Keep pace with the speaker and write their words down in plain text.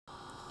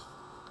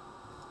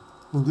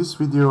In this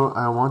video,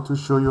 I want to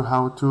show you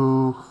how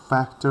to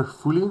factor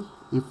fully,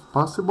 if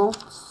possible,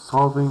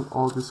 solving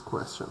all these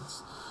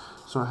questions.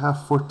 So I have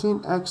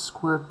 14x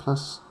squared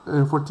plus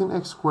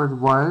 14x squared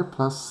y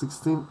plus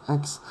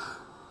 16x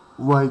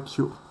y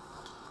cubed.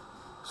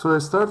 So I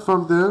start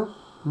from the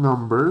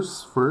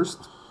numbers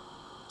first.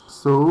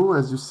 So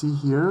as you see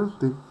here,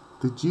 the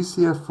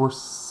GCF for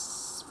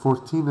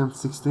 14 and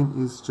 16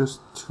 is just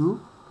 2.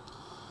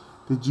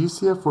 The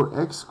GCF for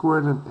x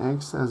squared and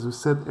x, as we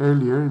said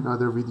earlier in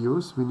other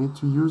videos, we need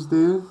to use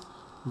the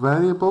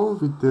variable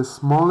with the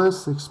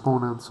smallest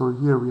exponent. So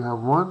here we have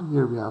 1,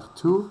 here we have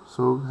 2,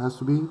 so it has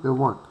to be the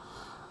 1.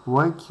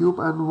 Y cubed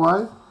and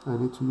y, I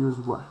need to use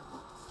y.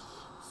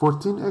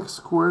 14x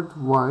squared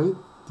y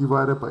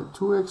divided by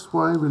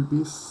 2xy will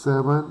be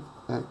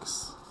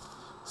 7x.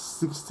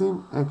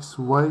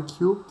 16xy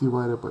cubed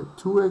divided by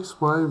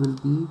 2xy will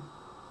be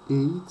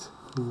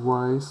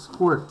 8y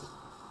squared.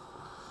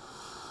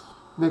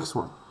 Next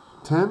one,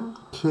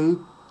 10k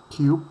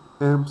cubed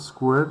m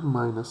squared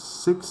minus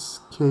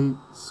 6k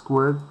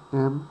squared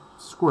m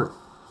squared.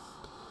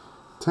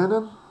 10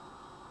 and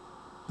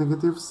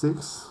negative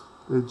 6,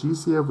 the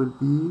GCF will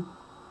be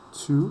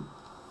 2.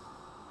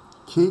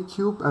 K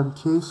cubed and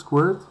k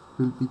squared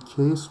will be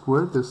k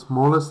squared, the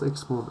smallest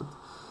exponent.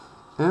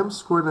 M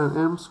squared and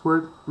m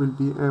squared will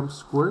be m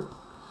squared.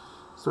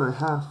 So I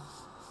have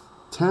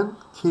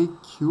 10k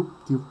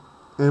cubed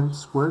m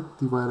squared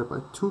divided by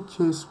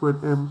 2k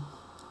squared m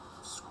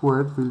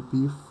squared will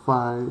be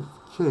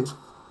 5k.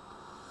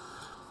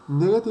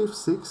 Negative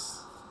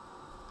 6,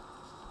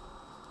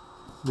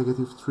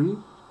 negative 3,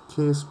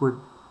 k squared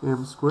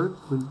m squared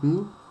will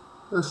be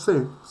the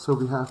same. So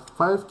we have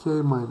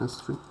 5k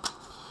minus 3.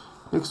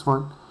 Next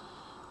one,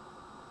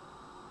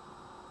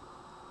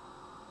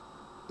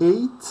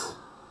 8s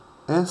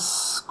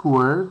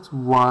squared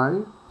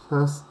y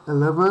plus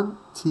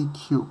 11t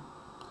cubed.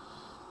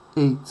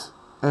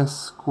 8s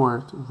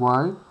squared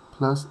y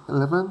plus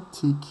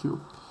 11t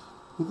cubed.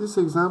 In this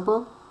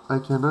example, I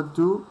cannot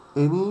do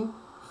any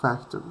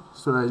factoring,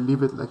 so I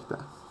leave it like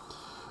that.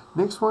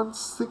 Next one,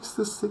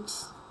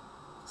 66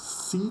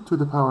 c to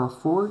the power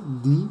of 4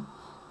 d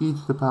e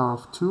to the power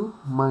of 2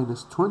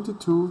 minus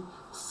 22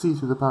 c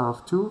to the power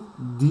of 2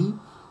 d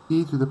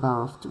e to the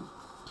power of 2.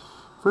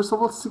 First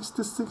of all,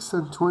 66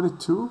 and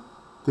 22,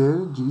 their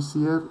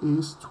GCF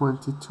is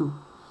 22.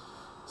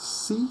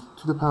 C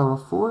to the power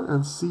of 4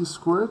 and c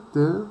squared,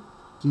 their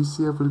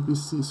GCF will be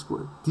c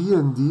squared. D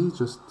and d,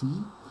 just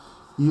d.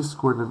 E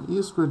squared and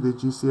e squared, the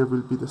GCF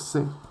will be the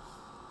same.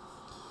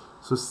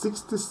 So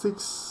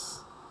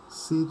 66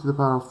 c to the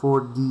power of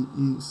 4 d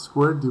e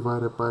squared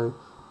divided by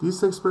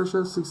this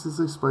expression,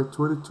 66 by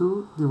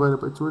 22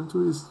 divided by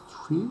 22 is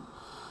 3.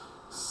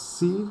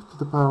 C to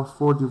the power of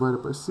 4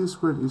 divided by c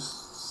squared is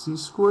c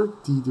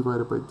squared. D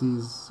divided by d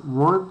is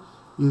 1.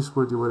 E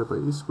squared divided by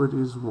e squared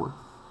is 1.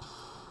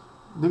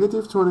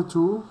 Negative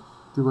 22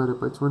 divided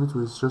by 22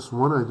 is just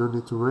 1. I don't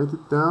need to write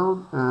it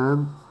down,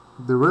 and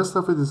the rest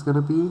of it is going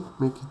to be,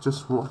 make it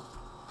just 1.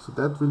 So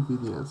that will be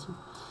the answer.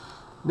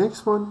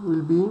 Next one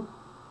will be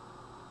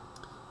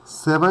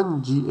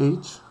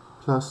 7gh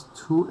plus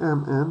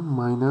 2mn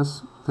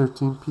minus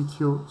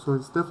 13pq. So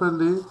it's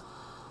definitely,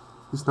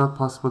 it's not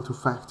possible to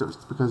factor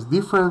it because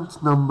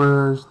different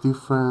numbers,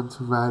 different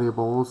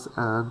variables,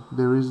 and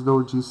there is no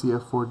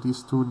GCF for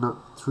these three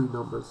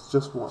numbers,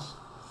 just one.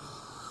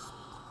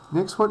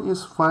 Next one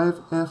is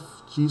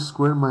 5fg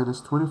squared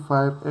minus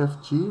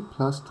 25fg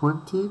plus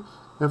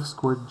 20f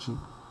squared g.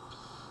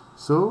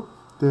 So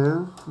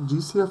the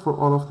GCF for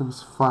all of them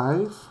is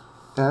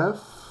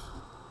 5f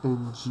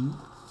and g.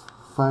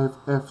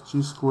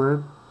 5fg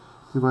squared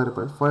divided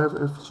by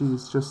 5fg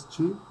is just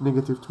g.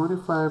 Negative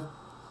 25,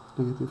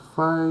 negative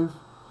 5.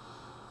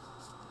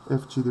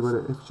 fg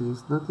divided by fg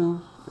is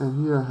nothing.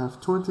 And here I have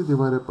 20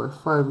 divided by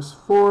 5 is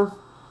 4.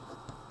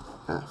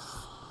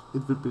 F.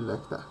 It will be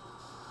like that.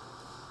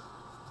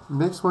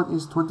 Next one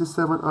is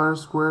 27r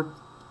squared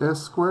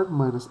s squared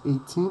minus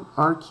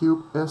 18r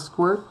cubed s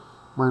squared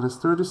minus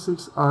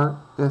 36r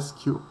s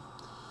cubed.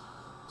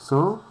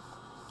 So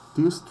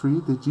these three,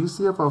 the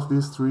GCF of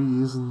these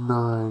three is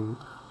 9.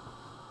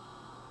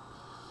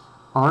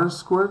 R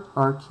squared,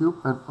 r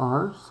cubed, and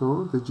r.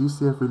 So the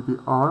GCF will be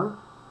r.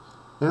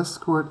 S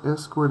squared,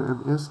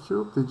 and s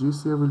cubed. The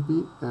GCF will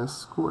be s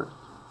squared.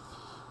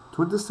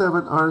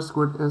 27r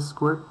squared s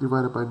squared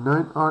divided by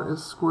 9r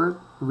s squared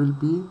will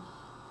be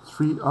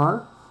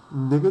 3r.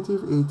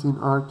 Negative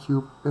 18r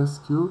cubed s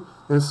cubed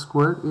s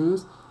squared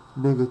is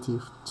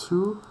negative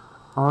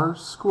 2r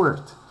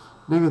squared.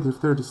 Negative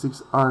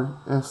 36r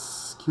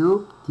s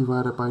cubed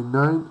divided by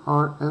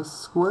 9r s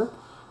squared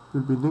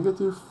will be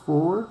negative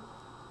 4s.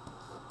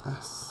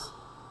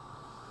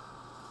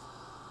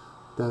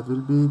 That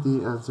will be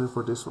the answer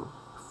for this one.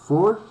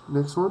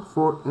 Next one,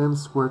 4n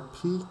squared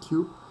p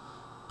cubed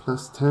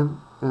plus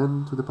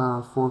 10n to the power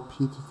of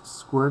 4p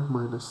squared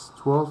minus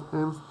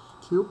 12n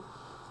cubed.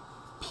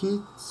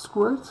 P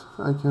squared,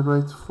 I can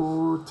write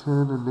 4,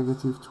 10, and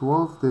negative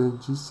 12. The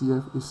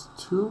GCF is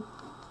 2.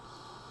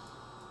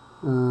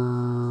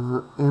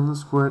 n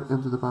squared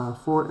n to the power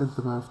of 4 n to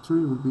the power of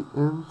 3 will be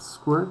n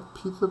squared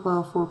p to the power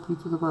of 4 p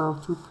to the power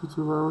of 2 p to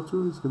the power of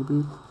 2 is going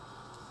to be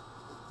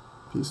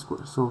p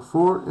squared. So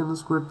 4 n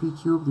squared p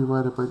cubed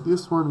divided by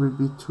this one will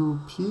be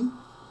 2p.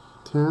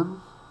 10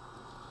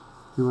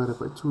 divided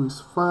by 2 is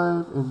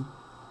 5, and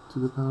to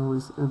the power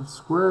is n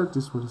squared.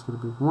 This one is going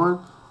to be 1.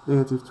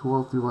 Negative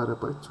 12 divided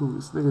by 2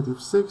 is negative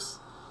 6.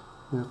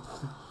 Yeah.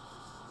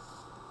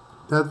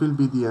 That will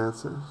be the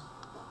answer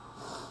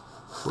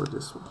for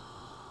this one.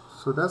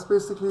 So that's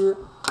basically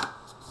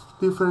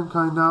different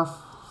kind of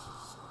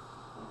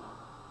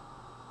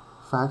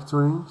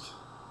factoring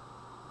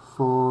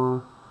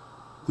for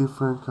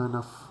different kind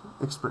of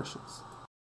expressions.